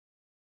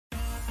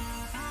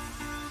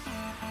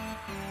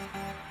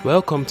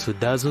Welcome to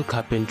Dazzle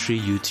Carpentry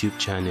YouTube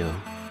channel.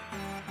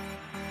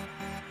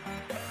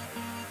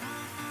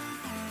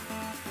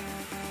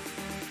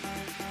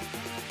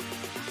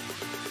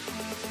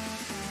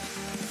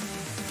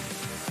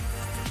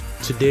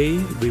 Today,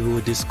 we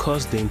will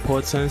discuss the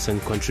importance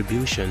and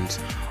contributions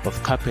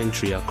of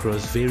carpentry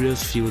across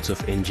various fields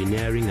of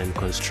engineering and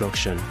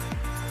construction.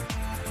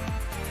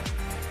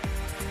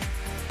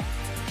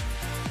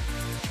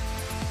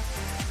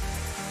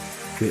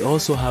 We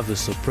also have a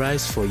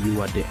surprise for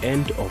you at the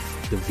end of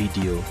the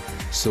video,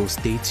 so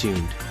stay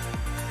tuned.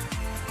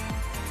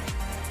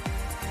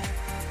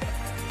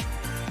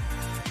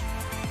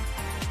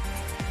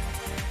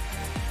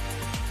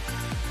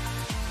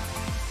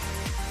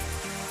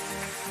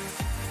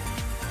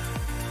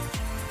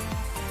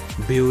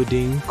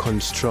 Building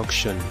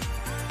construction.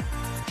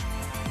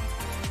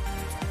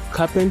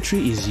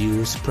 Carpentry is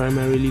used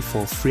primarily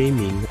for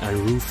framing and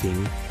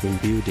roofing in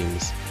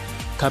buildings.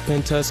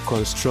 Carpenters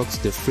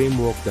construct the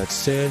framework that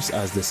serves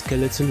as the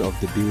skeleton of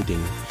the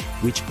building,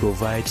 which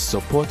provides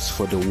supports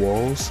for the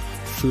walls,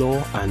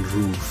 floor, and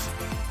roof.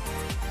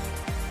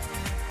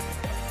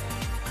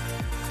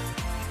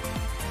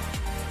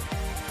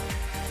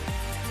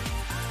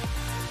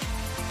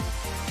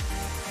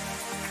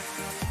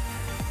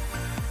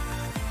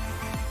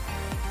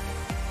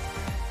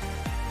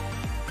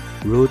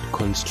 Road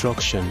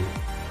construction.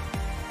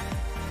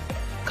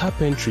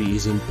 Carpentry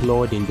is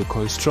employed in the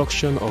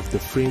construction of the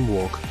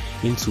framework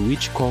into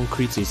which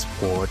concrete is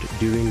poured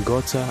during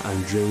gutter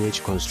and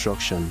drainage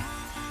construction.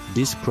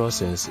 This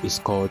process is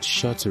called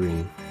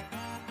shuttering.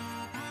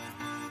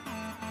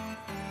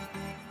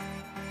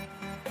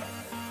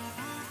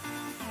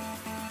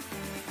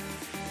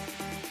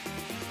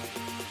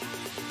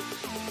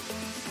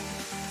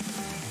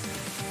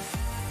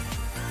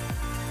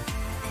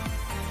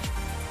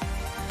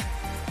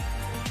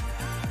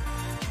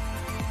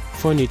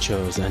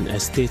 Furnitures and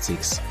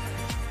aesthetics.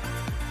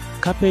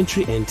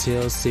 Carpentry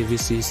entails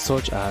services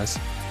such as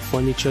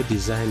furniture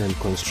design and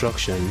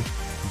construction,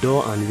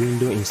 door and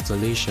window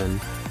installation,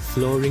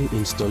 flooring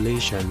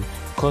installation,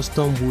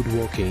 custom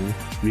woodworking,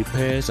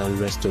 repairs and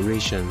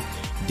restoration.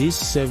 These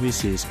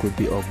services could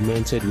be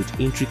augmented with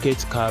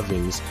intricate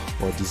carvings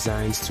or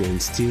designs to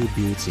instill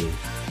beauty.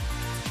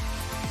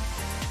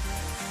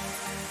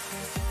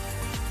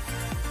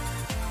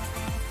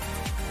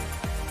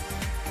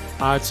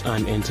 Arts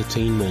and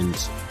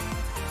entertainment.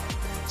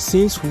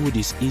 Since wood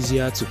is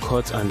easier to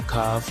cut and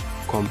carve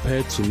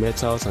compared to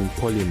metals and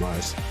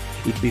polymers,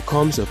 it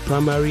becomes a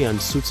primary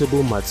and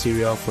suitable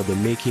material for the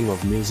making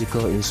of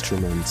musical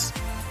instruments.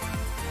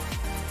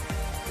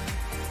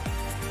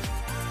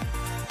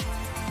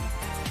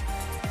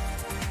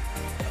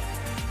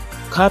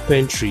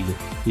 Carpentry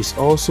is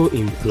also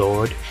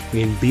employed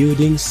in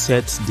building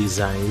set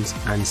designs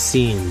and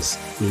scenes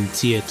in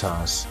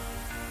theaters.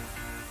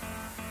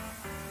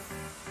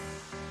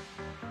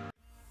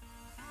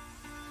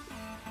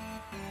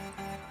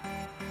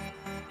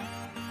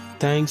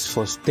 Thanks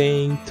for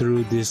staying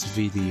through this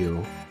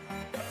video.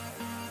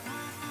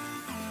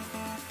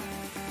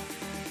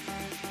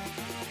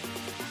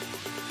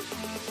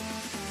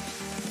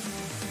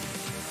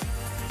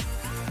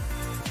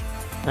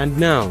 And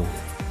now,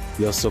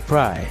 your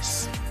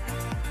surprise.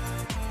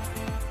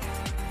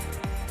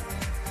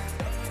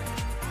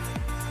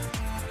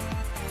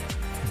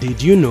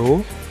 Did you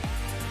know?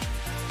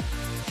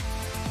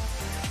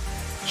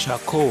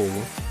 Charcoal,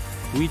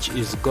 which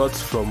is got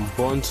from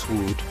burnt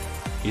wood,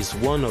 is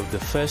one of the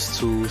first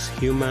tools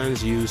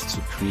humans used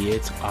to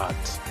create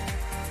art.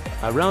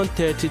 Around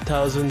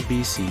 30,000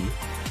 BC,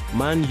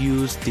 man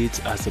used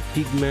it as a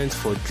pigment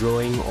for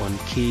drawing on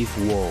cave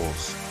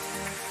walls.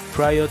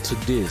 Prior to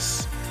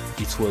this,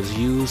 it was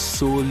used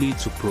solely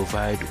to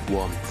provide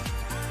warmth.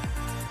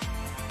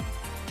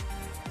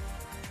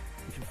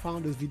 If you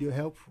found this video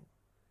helpful,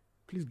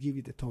 please give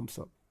it a thumbs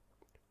up.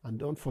 And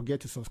don't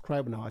forget to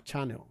subscribe on our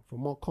channel for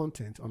more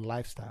content on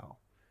lifestyle,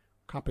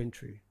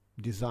 carpentry,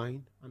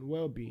 design, and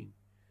well-being.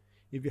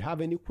 If you have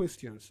any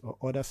questions or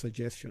other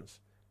suggestions,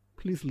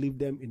 please leave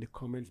them in the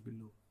comments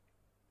below.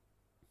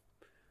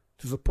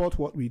 To support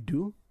what we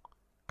do,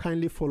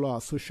 kindly follow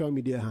our social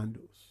media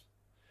handles: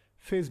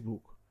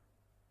 Facebook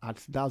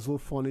at Dazzle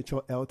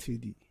Furniture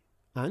Ltd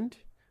and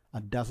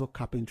at Dazzle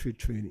Carpentry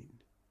Training,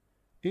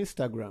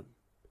 Instagram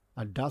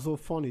at Dazzle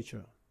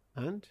Furniture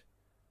and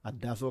at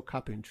Dazzle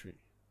Carpentry,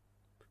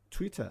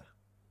 Twitter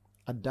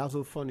at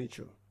Dazzle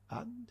Furniture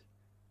and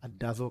at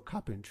Dazzle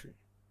Carpentry,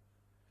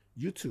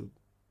 YouTube,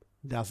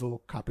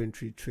 Dazzle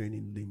Carpentry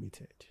Training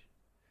Limited.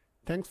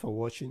 Thanks for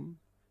watching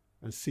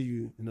and see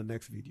you in the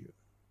next video.